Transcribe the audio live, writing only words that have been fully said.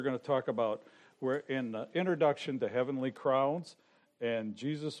We're going to talk about, we're in the introduction to heavenly crowns, and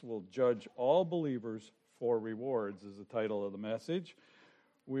Jesus will judge all believers for rewards is the title of the message.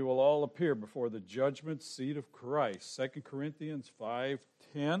 We will all appear before the judgment seat of Christ. 2 Corinthians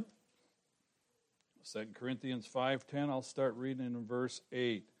 5:10. 2 Corinthians 5:10, I'll start reading in verse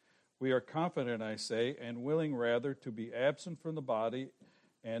 8. We are confident, I say, and willing rather to be absent from the body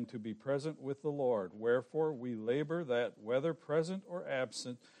and to be present with the Lord. Wherefore we labor that, whether present or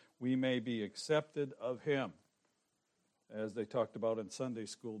absent, we may be accepted of him. As they talked about in Sunday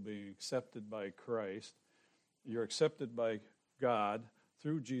school, being accepted by Christ. You're accepted by God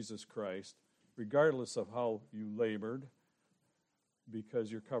through Jesus Christ, regardless of how you labored,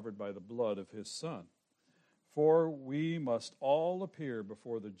 because you're covered by the blood of his Son. For we must all appear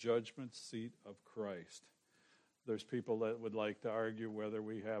before the judgment seat of Christ. There's people that would like to argue whether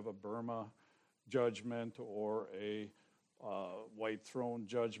we have a Burma judgment or a white throne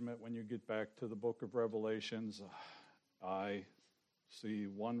judgment when you get back to the book of Revelations. I see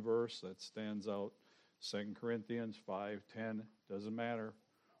one verse that stands out, 2 Corinthians 5:10. Doesn't matter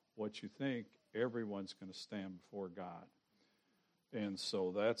what you think, everyone's going to stand before God. And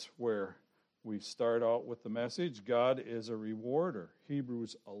so that's where we start out with the message. God is a rewarder.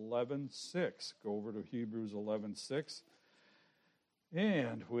 Hebrews 11:6. Go over to Hebrews 11:6.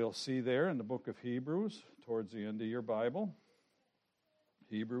 And we'll see there in the book of Hebrews, towards the end of your Bible.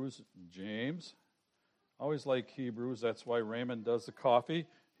 Hebrews, James. I always like Hebrews. That's why Raymond does the coffee.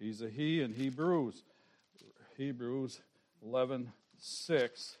 He's a he in Hebrews. Hebrews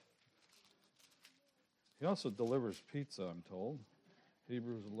 11:6. He also delivers pizza, I'm told.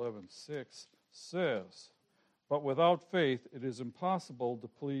 Hebrews 11:6 says, But without faith it is impossible to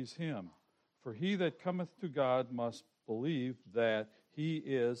please him. For he that cometh to God must believe that he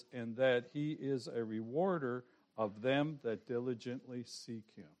is, and that he is a rewarder of them that diligently seek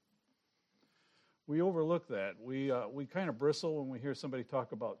him. We overlook that. We kind of bristle when we hear somebody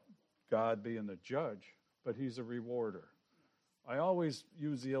talk about God being the judge, but he's a rewarder. I always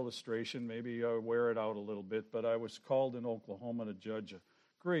use the illustration, maybe I wear it out a little bit, but I was called in Oklahoma to judge a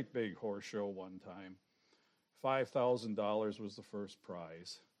great big horse show one time. $5,000 was the first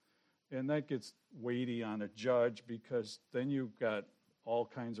prize. And that gets weighty on a judge because then you've got all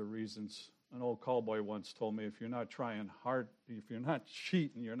kinds of reasons. An old cowboy once told me, if you're not trying hard, if you're not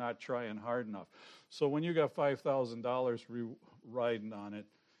cheating, you're not trying hard enough. So when you got $5,000 riding on it,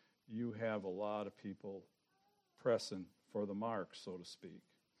 you have a lot of people pressing for the mark, so to speak.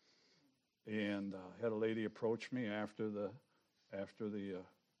 And had a lady approach me after the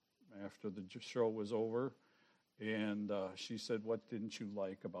show was over, and she said, "What didn't you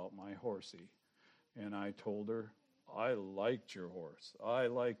like about my horsey?" And I told her, "I liked your horse. I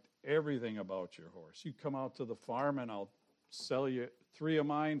liked everything about your horse. You come out to the farm, and I'll sell you 3 of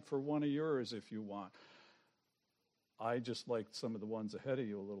mine for 1 of yours if you want. I just liked some of the ones ahead of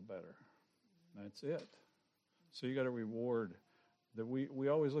you a little better." That's it. So you got to reward. That we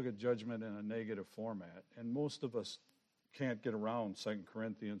always look at judgment in a negative format, and most of us can't get around 2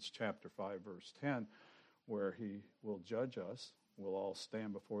 Corinthians chapter 5, verse 10, where he will judge us. We'll all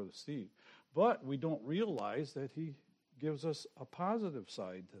stand before the seat. But we don't realize that he gives us a positive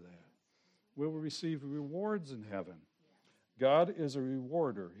side to that. We will receive rewards in heaven. God is a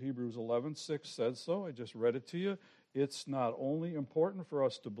rewarder. Hebrews 11:6 says so. I just read it to you. It's not only important for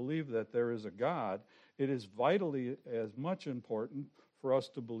us to believe that there is a God, it is vitally as much important for us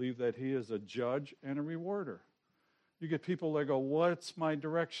to believe that he is a judge and a rewarder. You get people that go, "What's my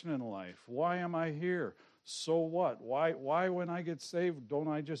direction in life? Why am I here? So what? Why when I get saved, don't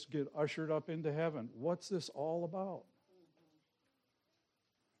I just get ushered up into heaven? What's this all about?"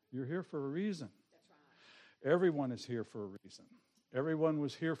 You're here for a reason. That's right. Everyone is here for a reason. Everyone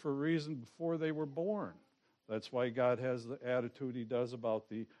was here for a reason before they were born. That's why God has the attitude he does about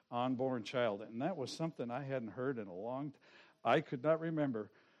the unborn child. And that was something I hadn't heard in a long time. I could not remember,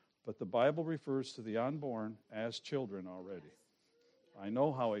 but the Bible refers to the unborn as children already. I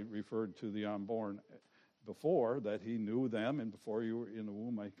know how he referred to the unborn before, that he knew them, and before you were in the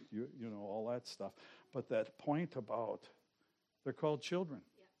womb, you know, all that stuff. But that point about, they're called children.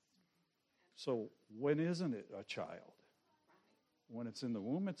 So when isn't it a child? When it's in the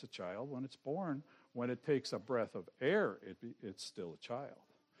womb, it's a child. When it's born, when it takes a breath of air, it's still a child.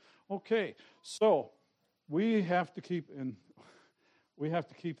 Okay, so we have to keep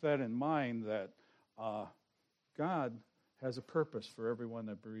that in mind, that God has a purpose for everyone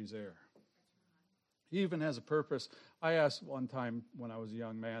that breathes air. He even has a purpose. I asked one time when I was a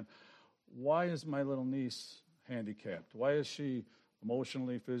young man, why is my little niece handicapped? Why is she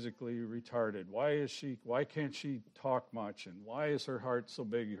emotionally, physically retarded? Why can't she talk much? And why is her heart so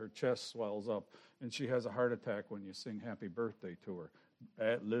big, her chest swells up, and she has a heart attack when you sing happy birthday to her?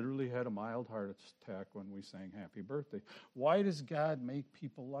 Literally had a mild heart attack when we sang happy birthday. Why does God make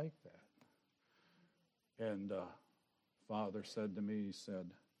people like that? And Father said to me, he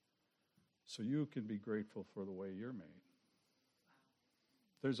said, so you can be grateful for the way you're made.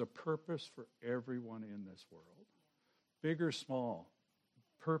 There's a purpose for everyone in this world. Big or small,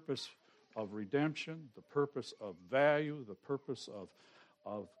 purpose of redemption, the purpose of value, the purpose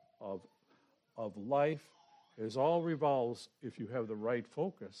of life is all revolves, if you have the right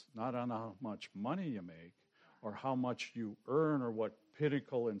focus, not on how much money you make or how much you earn or what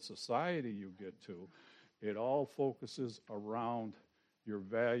pinnacle in society you get to. It all focuses around your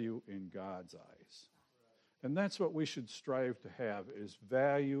value in God's eyes. And that's what we should strive to have, is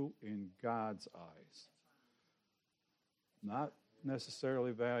value in God's eyes. Not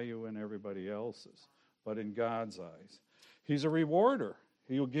necessarily value in everybody else's, but in God's eyes. He's a rewarder.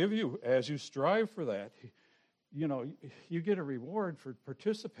 He'll give you, as you strive for that, you get a reward for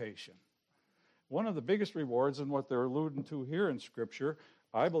participation. One of the biggest rewards, and what they're alluding to here in Scripture,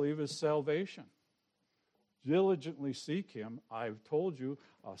 I believe, is salvation. Diligently seek him. I've told you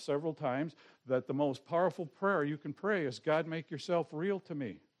several times that the most powerful prayer you can pray is, God, make yourself real to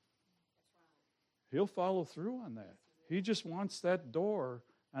me. He'll follow through on that. He just wants that door,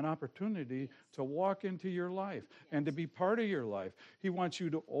 an opportunity to walk into your life and to be part of your life. He wants you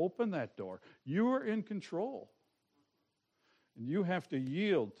to open that door. You are in control. And you have to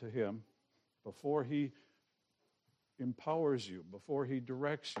yield to him before he empowers you, before he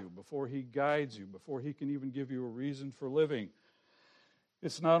directs you, before he guides you, before he can even give you a reason for living.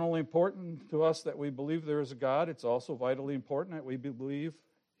 It's not only important to us that we believe there is a God, it's also vitally important that we believe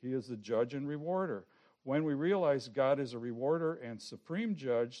he is the judge and rewarder. When we realize God is a rewarder and supreme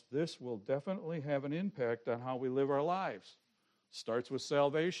judge, this will definitely have an impact on how we live our lives. Starts with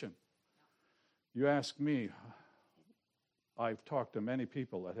salvation. You ask me, I've talked to many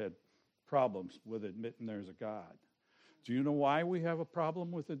people that had problems with admitting there's a God. Do you know why we have a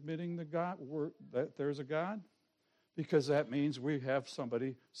problem with admitting that there's a God? Because that means we have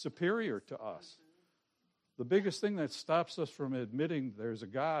somebody superior to us. The biggest thing that stops us from admitting there's a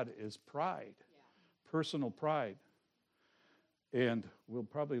God is pride, personal pride. And we'll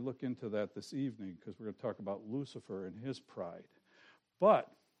probably look into that this evening because we're going to talk about Lucifer and his pride. But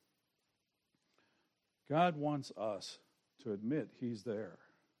God wants us to admit he's there.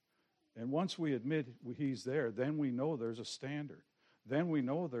 And once we admit he's there, then we know there's a standard. Then we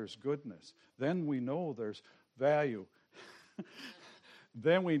know there's goodness. Then we know there's value.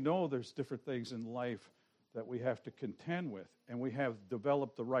 Then we know there's different things in life that we have to contend with. And we have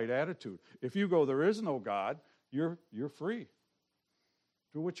developed the right attitude. If you go, there is no God, you're free.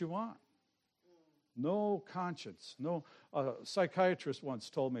 Do what you want. No conscience. No. A psychiatrist once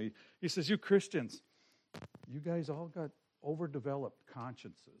told me, he says, you Christians, you guys all got overdeveloped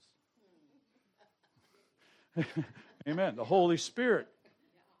consciences. Amen. The Holy Spirit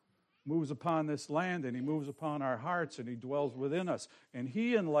moves upon this land, and he moves upon our hearts, and he dwells within us, and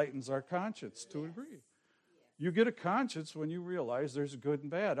he enlightens our conscience to a degree. You get a conscience when you realize there's good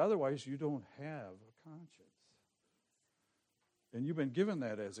and bad. Otherwise, you don't have a conscience. And you've been given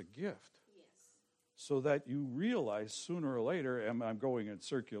that as a gift. So that you realize sooner or later, and I'm going in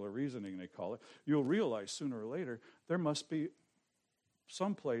circular reasoning, they call it, you'll realize sooner or later there must be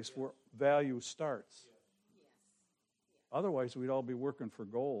some place where value starts. Otherwise, we'd all be working for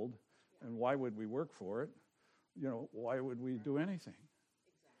gold, and why would we work for it? Why would we do anything?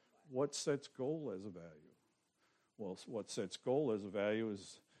 What sets gold as a value? Well, what sets gold as a value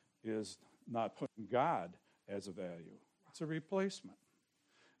is not putting God as a value. It's a replacement.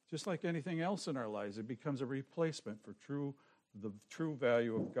 Just like anything else in our lives, it becomes a replacement for the true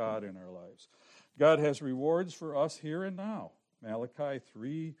value of God in our lives. God has rewards for us here and now. Malachi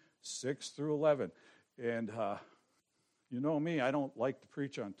 3:6-11. And you know me, I don't like to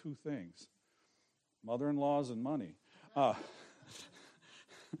preach on two things, mother-in-laws and money. I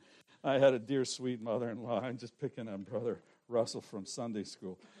had a dear, sweet mother-in-law. I'm just picking on Brother Russell from Sunday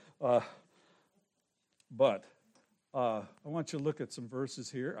school. But I want you to look at some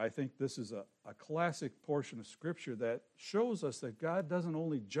verses here. I think this is a classic portion of Scripture that shows us that God doesn't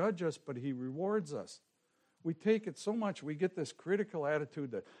only judge us, but he rewards us. We take it so much, we get this critical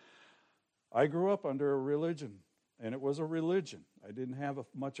attitude that I grew up under a religion, and it was a religion. I didn't have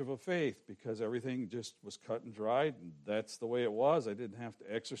much of a faith because everything just was cut and dried, and that's the way it was. I didn't have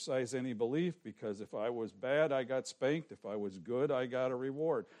to exercise any belief because if I was bad, I got spanked. If I was good, I got a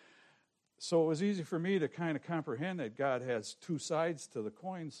reward. So it was easy for me to kind of comprehend that God has two sides to the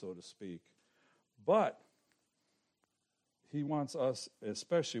coin, so to speak. But he wants us,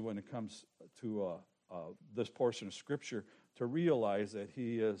 especially when it comes to this portion of Scripture, to realize that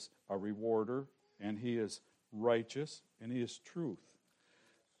he is a rewarder, and he is righteous, and he is truth.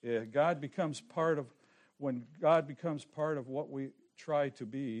 When God becomes part of what we try to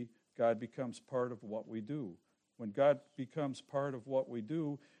be, God becomes part of what we do. When God becomes part of what we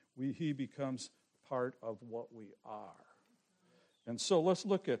do, he becomes part of what we are. And so let's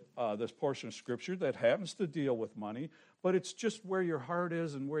look at this portion of Scripture that happens to deal with money, but it's just where your heart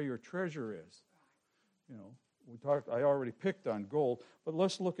is and where your treasure is. You know, I already picked on gold, but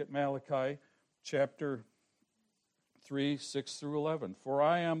let's look at Malachi chapter 3, 6 through 11. For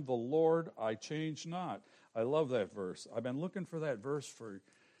I am the Lord, I change not. I love that verse. I've been looking for that verse for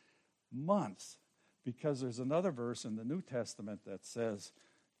months because there's another verse in the New Testament that says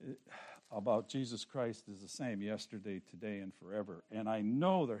about Jesus Christ is the same yesterday, today, and forever. And I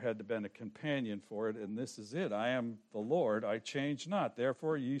know there had to have been a companion for it, and this is it. I am the Lord, I change not.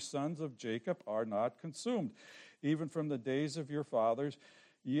 Therefore, ye sons of Jacob are not consumed. Even from the days of your fathers,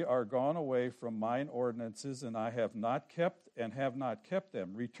 ye are gone away from mine ordinances, and I have not kept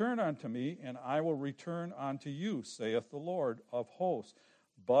them. Return unto me, and I will return unto you, saith the Lord of hosts.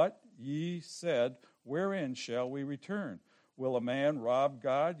 But ye said, wherein shall we return? Will a man rob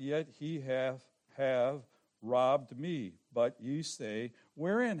God? Yet he have robbed me. But ye say,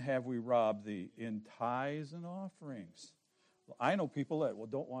 wherein have we robbed thee? In tithes and offerings. Well, I know people that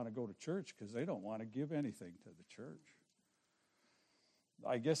don't want to go to church because they don't want to give anything to the church.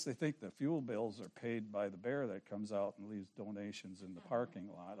 I guess they think the fuel bills are paid by the bear that comes out and leaves donations in the parking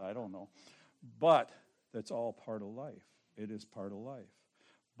lot. I don't know. But that's all part of life. It is part of life.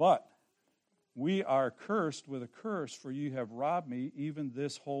 But we are cursed with a curse, for you have robbed me, even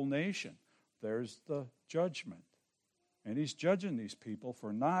this whole nation. There's the judgment. And he's judging these people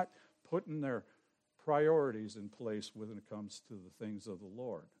for not putting their priorities in place when it comes to the things of the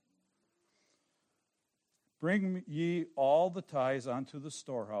Lord. Bring ye all the tithes unto the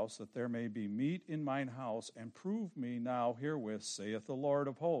storehouse, that there may be meat in mine house, and prove me now herewith, saith the Lord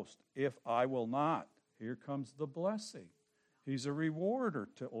of hosts. If I will not, here comes the blessing. He's a rewarder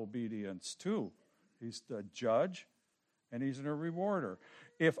to obedience too. He's the judge, and he's a rewarder.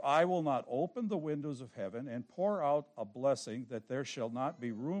 If I will not open the windows of heaven and pour out a blessing, that there shall not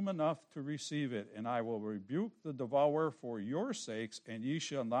be room enough to receive it, and I will rebuke the devourer for your sakes, and he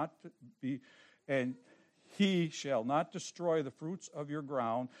shall not destroy the fruits of your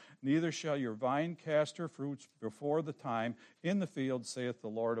ground, neither shall your vine cast her fruits before the time in the field, saith the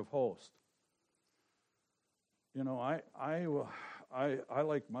Lord of hosts. You know, I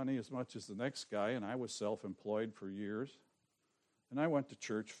like money as much as the next guy, and I was self-employed for years. And I went to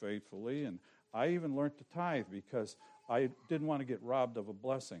church faithfully, and I even learned to tithe because I didn't want to get robbed of a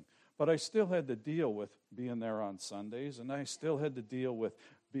blessing. But I still had to deal with being there on Sundays, and I still had to deal with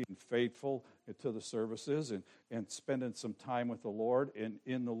being faithful to the services and spending some time with the Lord and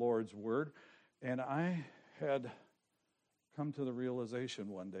in the Lord's Word. And I had come to the realization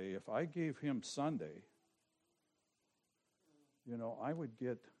one day, if I gave him Sunday, you know, I would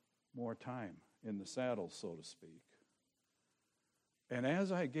get more time in the saddle, so to speak. And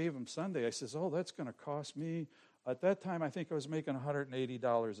as I gave him Sunday, I says, that's going to cost me, at that time I think I was making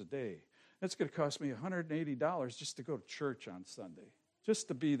 $180 a day. That's going to cost me $180 just to go to church on Sunday. Just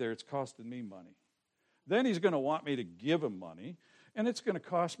to be there, it's costing me money. Then he's going to want me to give him money, and it's going to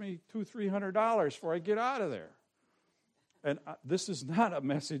cost me $200-300 before I get out of there. And this is not a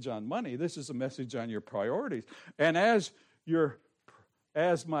message on money. This is a message on your priorities. And as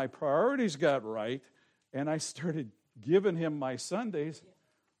my priorities got right, and I started giving him my Sundays,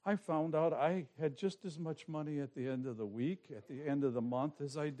 I found out I had just as much money at the end of the week, at the end of the month,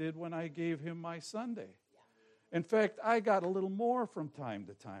 as I did when I gave him my Sunday. In fact, I got a little more from time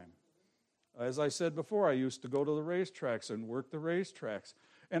to time. As I said before, I used to go to the racetracks and work the racetracks.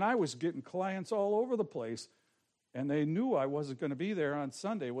 And I was getting clients all over the place, and they knew I wasn't going to be there on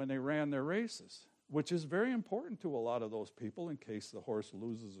Sunday when they ran their races, which is very important to a lot of those people in case the horse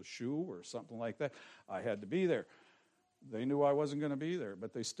loses a shoe or something like that. I had to be there. They knew I wasn't going to be there,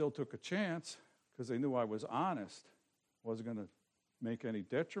 but they still took a chance because they knew I was honest, wasn't going to make any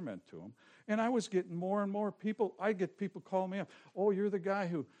detriment to them. And I was getting more and more people. I get people call me up. Oh, you're the guy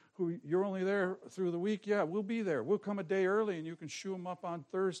who you're only there through the week? Yeah, we'll be there. We'll come a day early and you can shoe them up on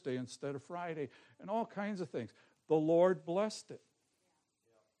Thursday instead of Friday, and all kinds of things. The Lord blessed it,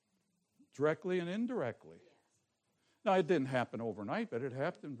 directly and indirectly. Now, it didn't happen overnight, but it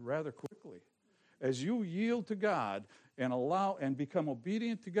happened rather quickly. As you yield to God and allow and become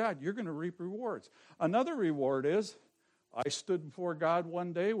obedient to God, you're going to reap rewards. Another reward is, I stood before God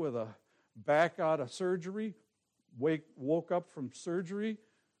one day with a back out of surgery, woke up from surgery,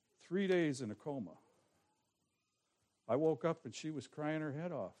 3 days in a coma. I woke up and she was crying her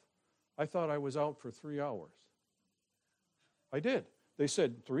head off. I thought I was out for 3 hours. I did. They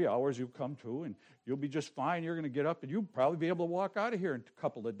said, 3 hours you'll come to and you'll be just fine. You're going to get up and you'll probably be able to walk out of here in a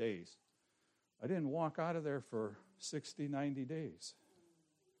couple of days. I didn't walk out of there for 60, 90 days.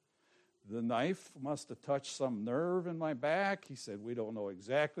 The knife must have touched some nerve in my back. He said, we don't know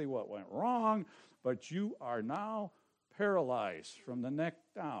exactly what went wrong, but you are now paralyzed from the neck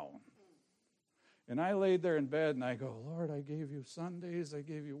down. And I laid there in bed and I go, Lord, I gave you Sundays, I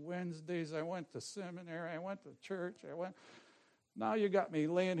gave you Wednesdays, I went to seminary, I went to church, now you got me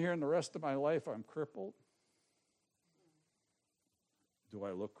laying here and the rest of my life I'm crippled. Do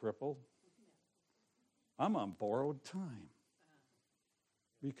I look crippled? I'm on borrowed time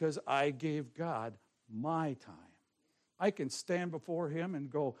because I gave God my time. I can stand before him and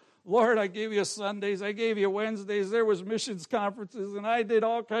go, Lord, I gave you Sundays, I gave you Wednesdays, there was missions conferences, and I did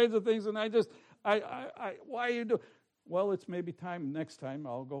all kinds of things, and why you do? Well, it's maybe time, next time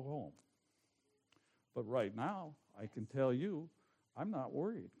I'll go home. But right now, I can tell you, I'm not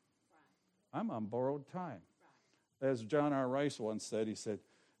worried. I'm on borrowed time. As John R. Rice once said, he said,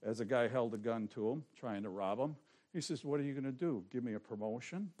 as a guy held a gun to him, trying to rob him, he says, what are you going to do? Give me a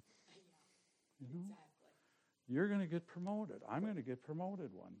promotion? You know? Exactly. You're going to get promoted. I'm going to get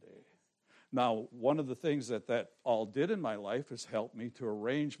promoted one day. Now, one of the things that all did in my life is help me to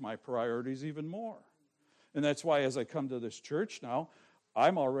arrange my priorities even more. And that's why as I come to this church now,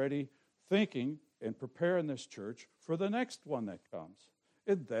 I'm already thinking and preparing this church for the next one that comes.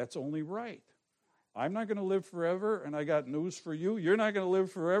 And that's only right. I'm not going to live forever, and I got news for you. You're not going to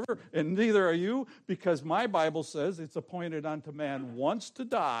live forever, and neither are you, because my Bible says it's appointed unto man once to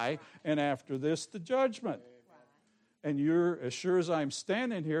die, and after this, the judgment. And you're, as sure as I'm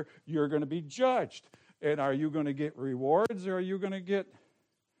standing here, you're going to be judged. And are you going to get rewards, or are you going to get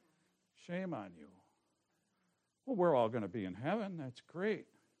shame on you? Well, we're all going to be in heaven. That's great.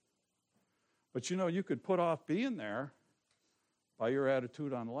 But you know, you could put off being there by your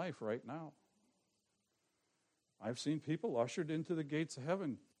attitude on life right now. I've seen people ushered into the gates of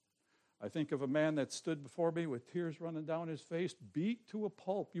heaven. I think of a man that stood before me with tears running down his face, beat to a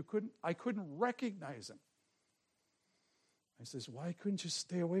pulp. I couldn't recognize him. I says, why couldn't you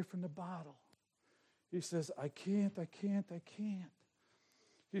stay away from the bottle? He says, I can't.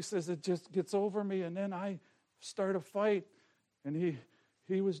 He says, it just gets over me, and then I start a fight, and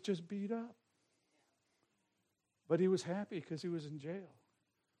he was just beat up. But he was happy because he was in jail.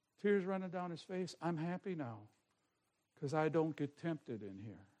 Tears running down his face. I'm happy now because I don't get tempted in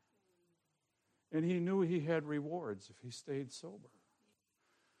here. And he knew he had rewards if he stayed sober.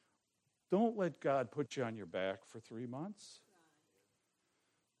 Don't let God put you on your back for 3 months.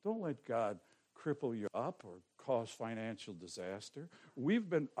 Don't let God cripple you up or cause financial disaster.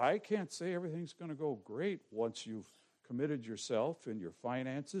 I can't say everything's going to go great once you've committed yourself and your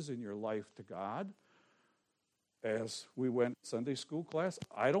finances and your life to God. As we went Sunday school class,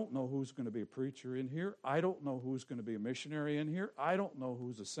 I don't know who's going to be a preacher in here. I don't know who's going to be a missionary in here. I don't know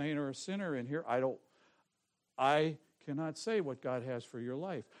who's a saint or a sinner in here. I cannot say what God has for your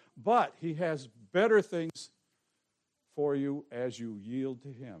life. But he has better things for you as you yield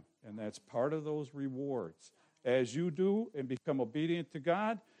to him. And that's part of those rewards. As you do and become obedient to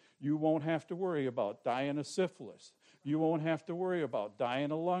God, you won't have to worry about dying of syphilis. You won't have to worry about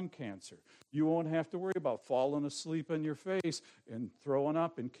dying of lung cancer. You won't have to worry about falling asleep on your face and throwing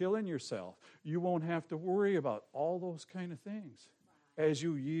up and killing yourself. You won't have to worry about all those kind of things as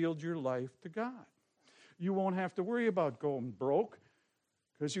you yield your life to God. You won't have to worry about going broke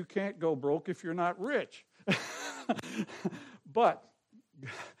because you can't go broke if you're not rich. But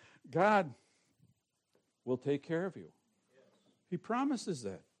God will take care of you. He promises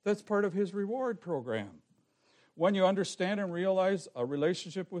that. That's part of his reward program. When you understand and realize a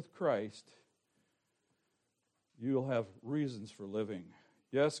relationship with Christ, you'll have reasons for living.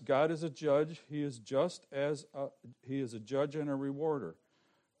 Yes, God is a judge. He is just as he is a judge and a rewarder.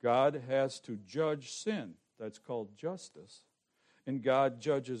 God has to judge sin. That's called justice. And God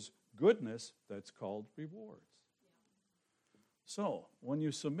judges goodness. That's called rewards. So, when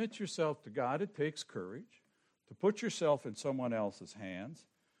you submit yourself to God, it takes courage to put yourself in someone else's hands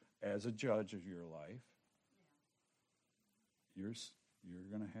as a judge of your life. You're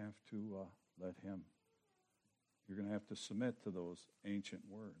going to have to let him. You're going to have to submit to those ancient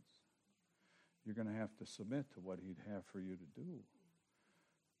words. You're going to have to submit to what he'd have for you to do.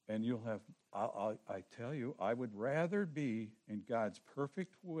 And you'll have, I tell you, I would rather be in God's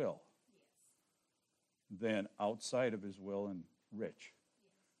perfect will than outside of his will and rich,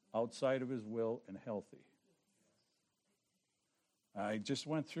 outside of his will and healthy. I just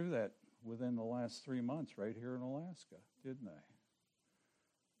went through that within the last 3 months right here in Alaska, didn't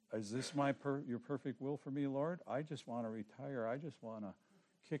I? Is this your perfect will for me, Lord? I just want to retire. I just want to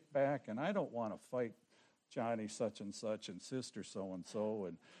kick back, and I don't want to fight Johnny such and such and sister so and so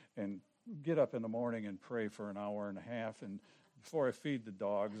and get up in the morning and pray for an hour and a half and before I feed the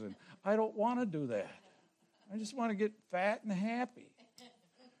dogs. And I don't want to do that. I just want to get fat and happy.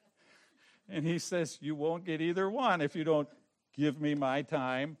 And he says, you won't get either one if you don't give me my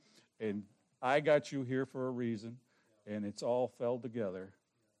time. And I got you here for a reason. And it's all fell together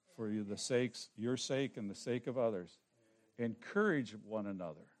for your sake and the sake of others. Encourage one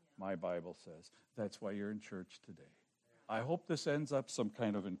another, my Bible says. That's why you're in church today. I hope this ends up some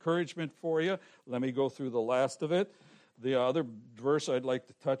kind of encouragement for you. Let me go through the last of it. The other verse I'd like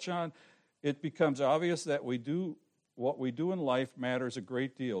to touch on, it becomes obvious that what we do in life matters a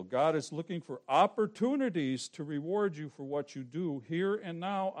great deal. God is looking for opportunities to reward you for what you do here and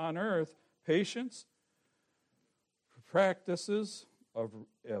now on earth. Patience, practices of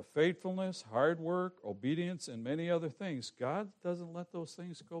faithfulness, hard work, obedience, and many other things. God doesn't let those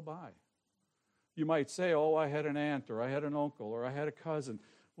things go by. You might say, oh, I had an aunt, or I had an uncle, or I had a cousin,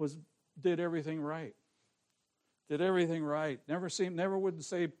 did everything right. Did everything right. Never wouldn't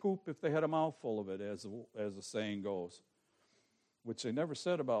say poop if they had a mouthful of it, as the saying goes, which they never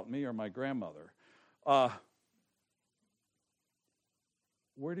said about me or my grandmother.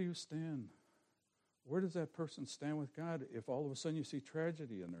 Where do you stand? Where does that person stand with God if all of a sudden you see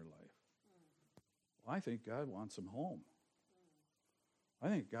tragedy in their life? Well, I think God wants them home. I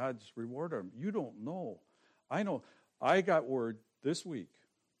think God's rewarded them. You don't know. I know. I got word this week,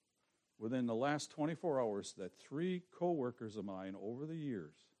 within the last 24 hours, that 3 co-workers of mine over the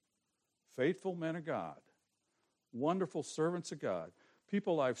years, faithful men of God, wonderful servants of God,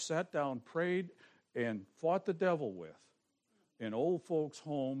 people I've sat down, prayed, and fought the devil with in old folks'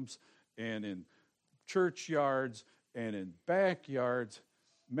 homes and in churchyards and in backyards,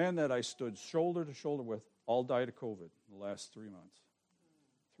 men that I stood shoulder to shoulder with, all died of COVID in the last 3 months.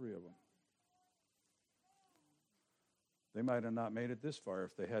 3 of them. They might have not made it this far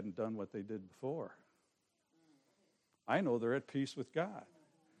if they hadn't done what they did before. I know they're at peace with God.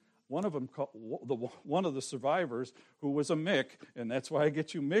 One of them, one of the survivors, who was a Mick, and that's why I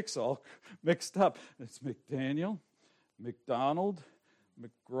get you Micks all mixed up. It's McDaniel, McDonald,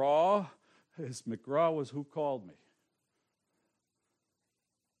 McGraw. His McGraw was who called me.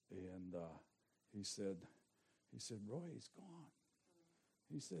 And he said, Roy, he's gone.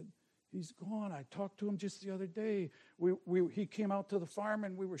 He said, he's gone. I talked to him just the other day. He came out to the farm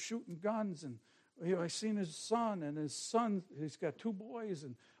and we were shooting guns. And I seen his son, he's got 2 boys.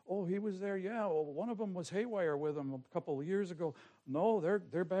 And, he was there. Yeah, well, one of them was haywire with him a couple of years ago. No,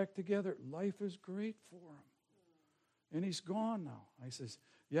 they're back together. Life is great for him. And he's gone now. I says,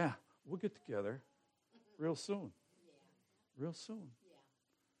 yeah, we'll get together real soon. Real soon.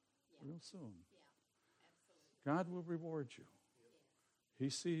 Real soon. God will reward you. He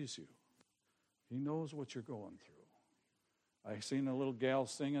sees you. He knows what you're going through. I seen a little gal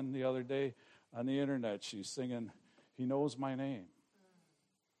singing the other day on the internet. She's singing, He knows my name.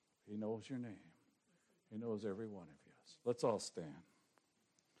 He knows your name. He knows every one of you. Let's all stand.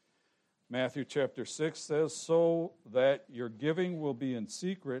 Matthew chapter 6 says, so that your giving will be in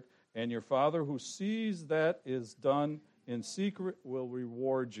secret, and your Father who sees that is done in secret will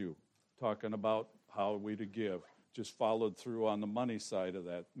reward you. Talking about how we to give. Just followed through on the money side of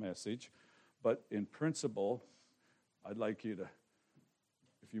that message. But in principle, I'd like you to,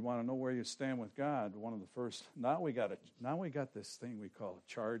 if you want to know where you stand with God, one of the first, now we got this thing we call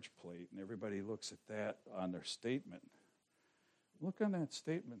a charge plate, and everybody looks at that on their statement. Look on that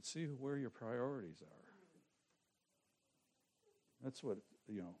statement, see where your priorities are. That's what,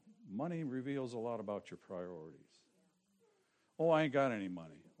 money reveals a lot about your priorities. Oh, I ain't got any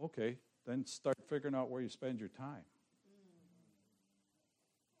money. Okay. Then start figuring out where you spend your time.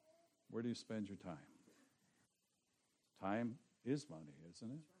 Where do you spend your time? Time is money,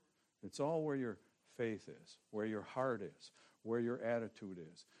 isn't it? It's all where your faith is, where your heart is, where your attitude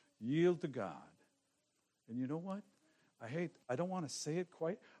is. Yield to God. And you know what? I don't want to say it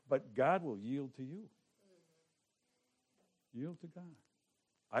quite, but God will yield to you. Yield to God.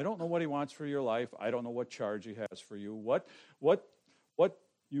 I don't know what He wants for your life. I don't know what charge He has for you. What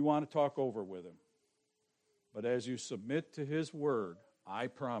you want to talk over with Him. But as you submit to His word, I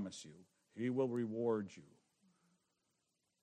promise you, He will reward you.